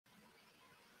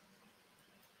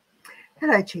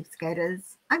Hello,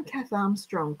 Cheapskaters. I'm Kath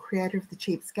Armstrong, creator of the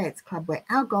Cheapskates Club, where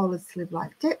our goal is to live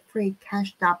life debt-free,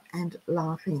 cashed up and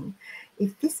laughing.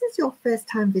 If this is your first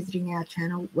time visiting our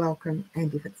channel, welcome.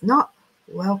 And if it's not,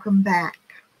 welcome back.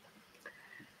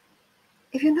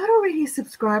 If you're not already a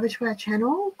subscriber to our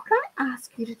channel, could I ask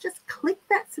you to just click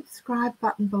that subscribe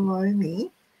button below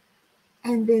me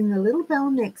and then the little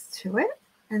bell next to it,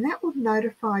 and that will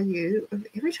notify you of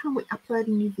every time we upload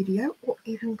a new video or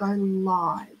even go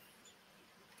live.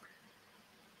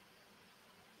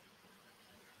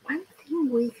 One thing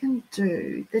we can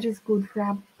do that is good for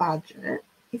our budget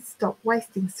is stop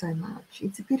wasting so much.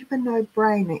 It's a bit of a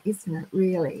no-brainer, isn't it,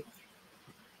 really?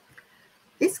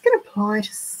 This can apply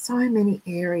to so many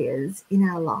areas in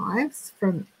our lives,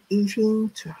 from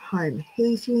eating to home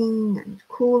heating and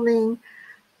cooling,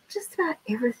 just about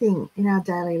everything in our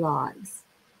daily lives.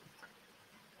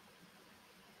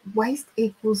 Waste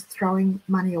equals throwing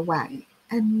money away,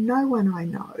 and no one I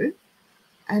know,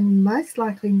 and most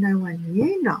likely no one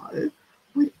you know,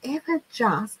 would ever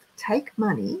just take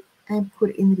money and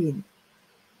put it in the bin.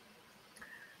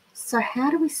 So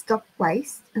how do we stop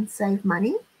waste and save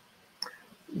money?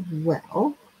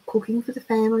 Well, cooking for the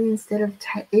family instead of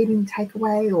eating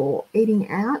takeaway or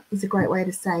eating out is a great way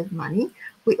to save money.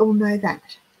 We all know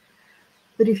that.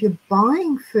 But if you're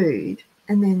buying food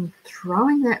and then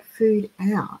throwing that food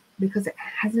out because it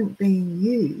hasn't been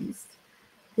used,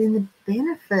 then the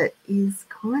benefit is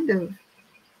kind of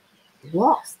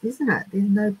lost, isn't it? There's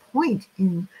no point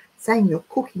in saying you're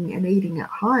cooking and eating at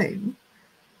home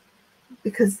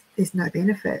because there's no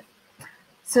benefit.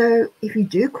 So if you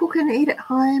do cook and eat at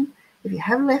home, if you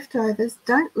have leftovers,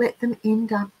 don't let them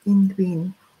end up in the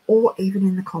bin or even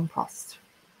in the compost.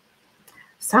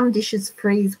 Some dishes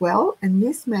freeze well, and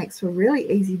this makes for really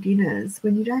easy dinners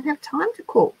when you don't have time to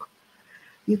cook.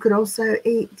 You could also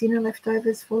eat dinner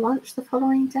leftovers for lunch the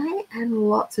following day, and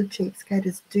lots of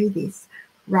cheapskaters do this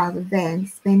rather than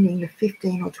spending the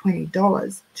 $15 or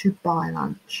 $20 to buy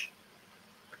lunch.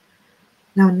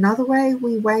 Now, another way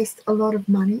we waste a lot of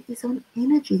money is on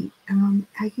energy,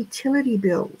 our utility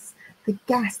bills, the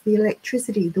gas, the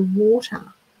electricity, the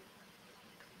water.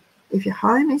 If your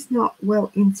home is not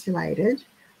well insulated,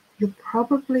 you're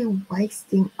probably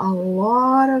wasting a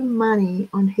lot of money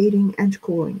on heating and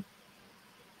cooling.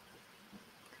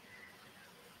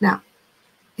 Now,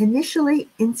 initially,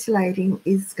 insulating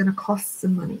is going to cost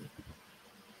some money.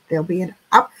 There'll be an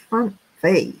upfront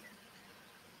fee,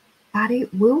 but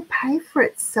it will pay for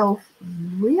itself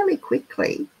really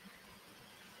quickly,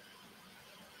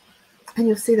 and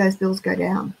you'll see those bills go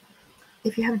down.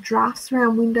 If you have drafts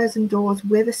around windows and doors,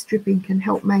 weather stripping can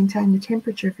help maintain the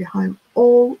temperature of your home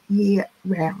all year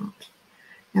round.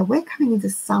 Now, we're coming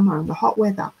into summer and the hot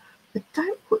weather, but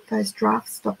don't put those draft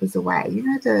stoppers away. You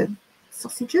know, the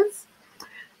sausages?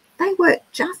 They work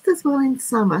just as well in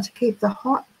summer to keep the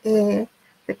hot air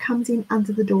that comes in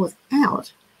under the doors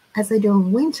out as they do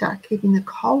in winter, keeping the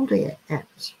cold air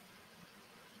out.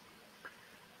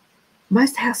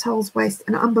 Most households waste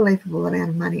an unbelievable amount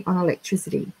of money on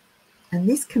electricity, and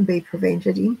this can be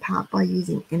prevented in part by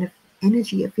using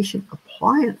energy-efficient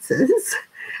appliances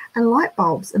and light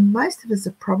bulbs, and most of us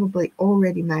have probably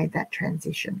already made that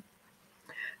transition.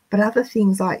 But other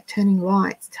things like turning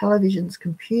lights, televisions,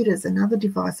 computers, and other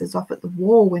devices off at the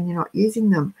wall when you're not using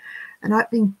them, and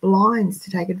opening blinds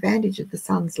to take advantage of the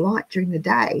sun's light during the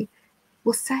day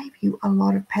will save you a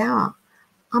lot of power.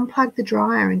 Unplug the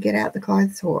dryer and get out the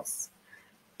clothes horse.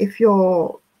 If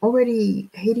you're already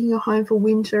heating your home for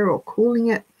winter or cooling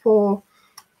it for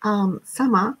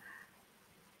summer,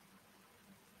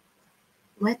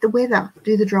 let the weather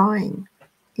do the drying.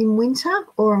 In winter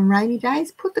or on rainy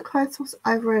days, put the clothes horse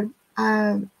over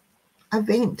a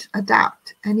vent, a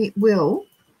duct, and it will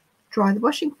dry the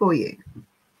washing for you.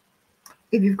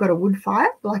 If you've got a wood fire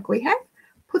like we have,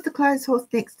 put the clothes horse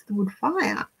next to the wood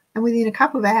fire, and within a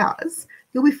couple of hours,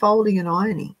 you'll be folding and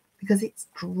ironing because it's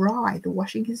dry. The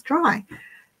washing is dry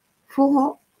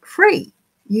for free.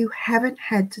 You haven't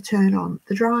had to turn on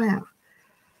the dryer.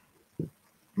 You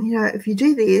know, if you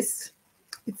do this,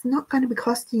 it's not going to be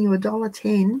costing you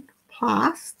 $1.10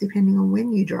 plus, depending on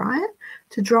when you dry it,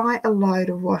 to dry a load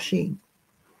of washing.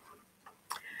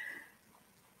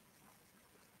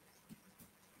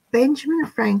 Benjamin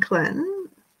Franklin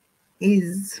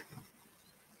is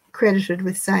credited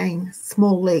with saying,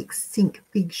 "Small leaks sink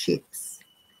big ships."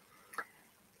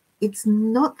 It's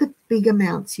not the big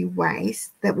amounts you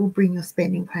waste that will bring your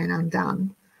spending plan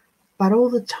undone, but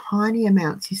all the tiny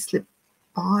amounts you slip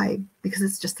by because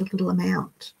it's just a little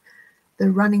amount. The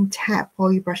running tap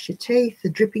while you brush your teeth, the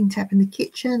dripping tap in the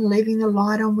kitchen, leaving the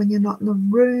light on when you're not in the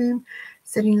room,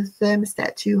 setting the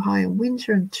thermostat too high in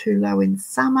winter and too low in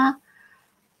summer,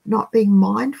 not being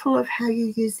mindful of how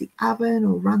you use the oven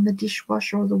or run the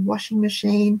dishwasher or the washing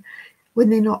machine when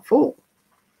they're not full.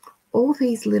 All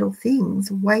these little things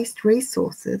waste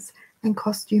resources and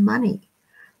cost you money.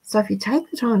 So if you take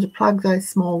the time to plug those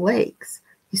small leaks,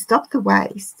 you stop the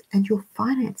waste and your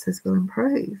finances will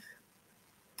improve.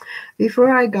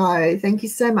 Before I go, thank you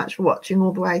so much for watching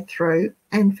all the way through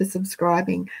and for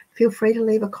subscribing. Feel free to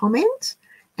leave a comment.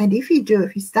 And if you do,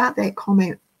 if you start that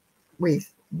comment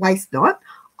with waste not,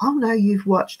 I'll know you've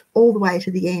watched all the way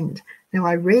to the end. Now,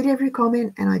 I read every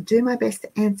comment and I do my best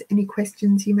to answer any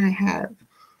questions you may have.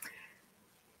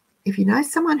 If you know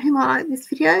someone who might like this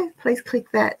video, please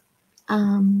click that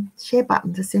share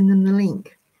button to send them the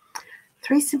link.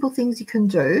 3 simple things you can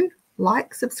do: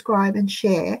 like, subscribe, and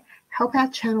share. Help our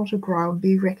channel to grow and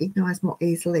be recognised more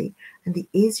easily. And the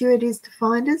easier it is to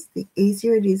find us, the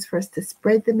easier it is for us to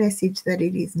spread the message that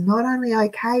it is not only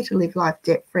okay to live life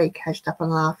debt-free, cashed up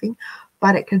and laughing,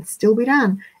 but it can still be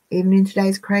done, even in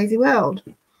today's crazy world.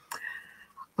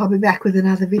 I'll be back with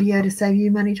another video to save you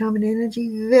money, time and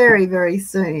energy very, very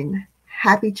soon.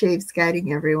 Happy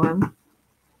cheapskating, everyone.